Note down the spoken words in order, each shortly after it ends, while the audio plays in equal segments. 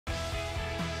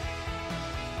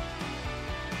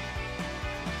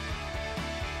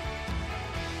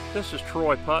This is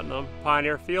Troy Putnam,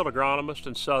 Pioneer Field Agronomist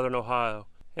in Southern Ohio.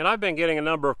 And I've been getting a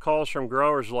number of calls from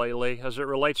growers lately as it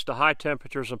relates to high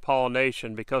temperatures and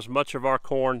pollination, because much of our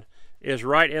corn is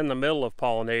right in the middle of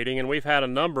pollinating, and we've had a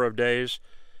number of days.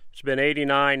 It's been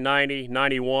 89, 90,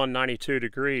 91, 92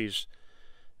 degrees.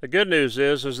 The good news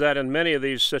is that in many of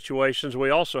these situations we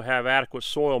also have adequate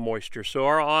soil moisture, so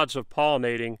our odds of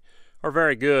pollinating are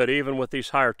very good even with these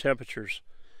higher temperatures.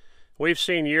 We've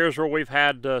seen years where we've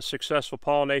had successful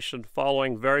pollination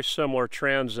following very similar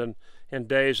trends in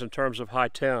days in terms of high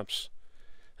temps.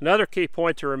 Another key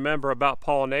point to remember about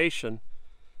pollination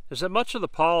is that much of the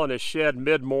pollen is shed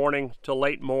mid-morning to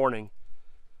late morning.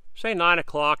 Say 9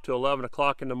 o'clock to 11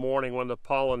 o'clock in the morning when the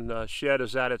pollen shed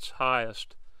is at its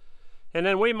highest. And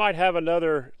then we might have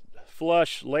another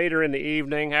flush later in the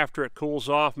evening after it cools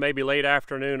off, maybe late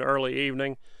afternoon, early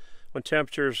evening. When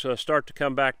temperatures start to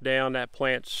come back down, that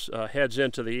plant heads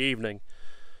into the evening.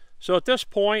 So at this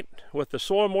point, with the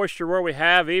soil moisture where we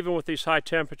have, even with these high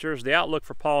temperatures, the outlook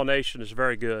for pollination is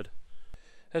very good.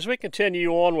 As we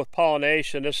continue on with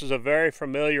pollination, this is a very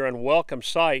familiar and welcome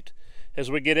sight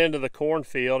as we get into the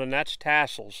cornfield, and that's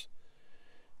tassels.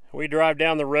 We drive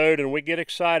down the road and we get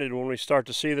excited when we start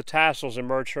to see the tassels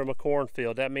emerge from a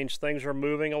cornfield. That means things are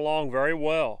moving along very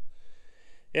well.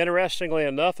 Interestingly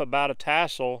enough, about a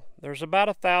tassel, there's about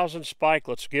 1,000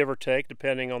 spikelets, give or take,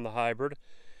 depending on the hybrid.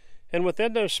 And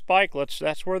within those spikelets,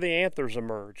 that's where the anthers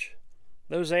emerge.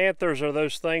 Those anthers are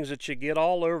those things that you get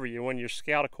all over you when you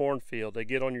scout a cornfield. They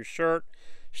get on your shirt,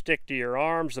 stick to your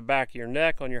arms, the back of your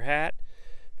neck, on your hat.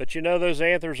 But you know, those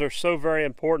anthers are so very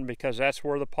important because that's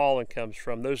where the pollen comes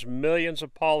from. Those millions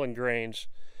of pollen grains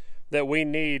that we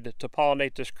need to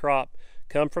pollinate this crop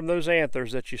come from those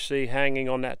anthers that you see hanging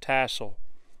on that tassel.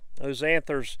 Those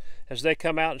anthers, as they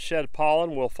come out and shed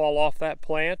pollen, will fall off that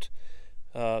plant.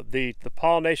 The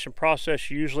pollination process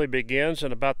usually begins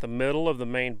in about the middle of the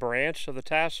main branch of the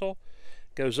tassel,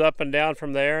 goes up and down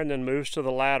from there, and then moves to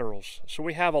the laterals. So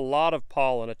we have a lot of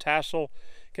pollen. A tassel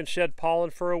can shed pollen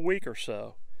for a week or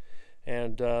so.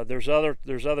 And there's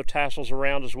other tassels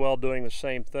around as well doing the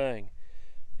same thing.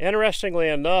 Interestingly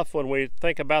enough, when we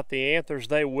think about the anthers,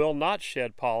 they will not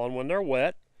shed pollen when they're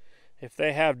wet. If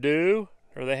they have dew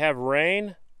or they have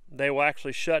rain, they will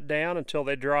actually shut down until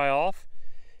they dry off,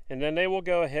 and then they will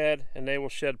go ahead and they will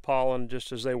shed pollen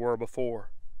just as they were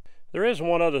before. There is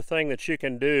one other thing that you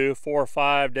can do 4 or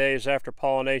 5 days after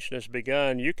pollination has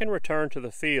begun. You can return to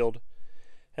the field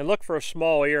and look for a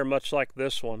small ear much like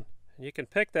this one. And you can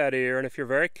pick that ear, and if you're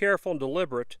very careful and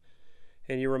deliberate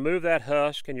and you remove that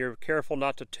husk and you're careful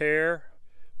not to tear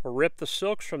or rip the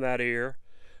silks from that ear,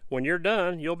 when you're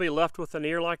done, you'll be left with an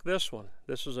ear like this one.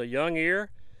 This is a young ear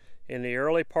in the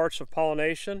early parts of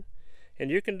pollination, and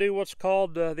you can do what's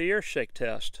called the ear shake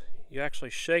test. You actually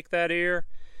shake that ear,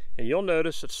 and you'll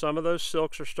notice that some of those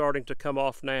silks are starting to come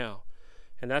off now,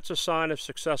 and that's a sign of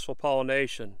successful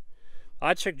pollination.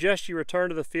 I'd suggest you return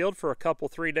to the field for a couple,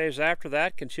 3 days after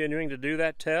that, continuing to do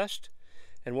that test,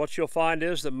 and what you'll find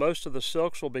is that most of the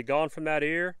silks will be gone from that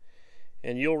ear,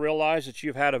 and you'll realize that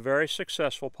you've had a very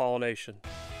successful pollination.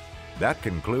 That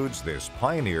concludes this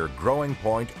Pioneer Growing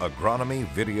Point Agronomy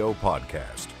video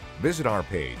podcast. Visit our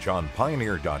page on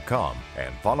pioneer.com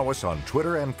and follow us on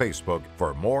Twitter and Facebook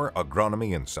for more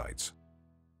agronomy insights.